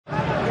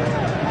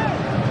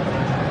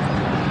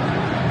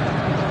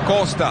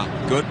Costa,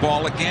 good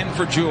ball again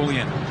for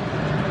Julián.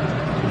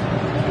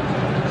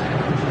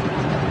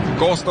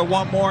 Costa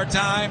one more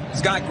time.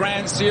 He's got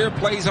Grandsir,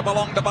 plays him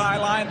along the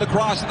byline, the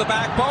cross to the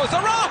back post.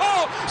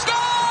 Araujo! Score!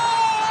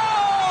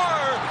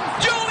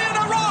 Julián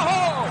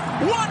Araujo!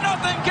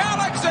 1-0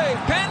 Galaxy,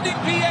 pending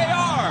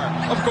VAR,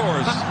 of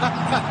course.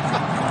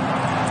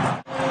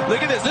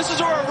 Look at this. This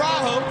is where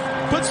Araujo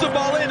puts the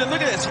ball in, and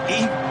look at this.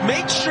 He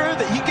makes sure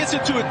that he gets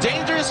into a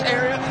dangerous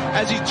area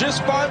as he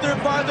just farther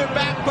and farther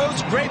back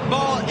post. Great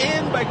ball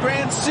in by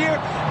Grandsir.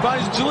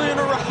 Finds Julián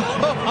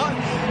Araujo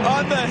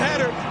on the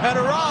header. And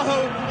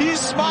Araujo, he's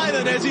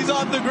smiling as he's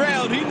on the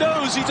ground. He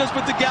knows he just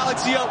put the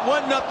Galaxy up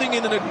 1-0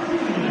 and in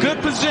a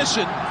good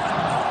position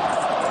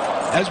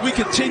as we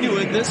continue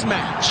in this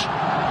match.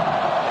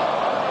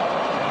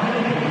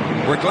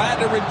 We're glad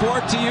to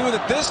report to you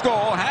that this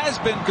goal has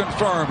been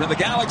confirmed, and the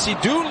Galaxy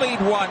do lead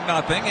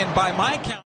 1-0, and by my count...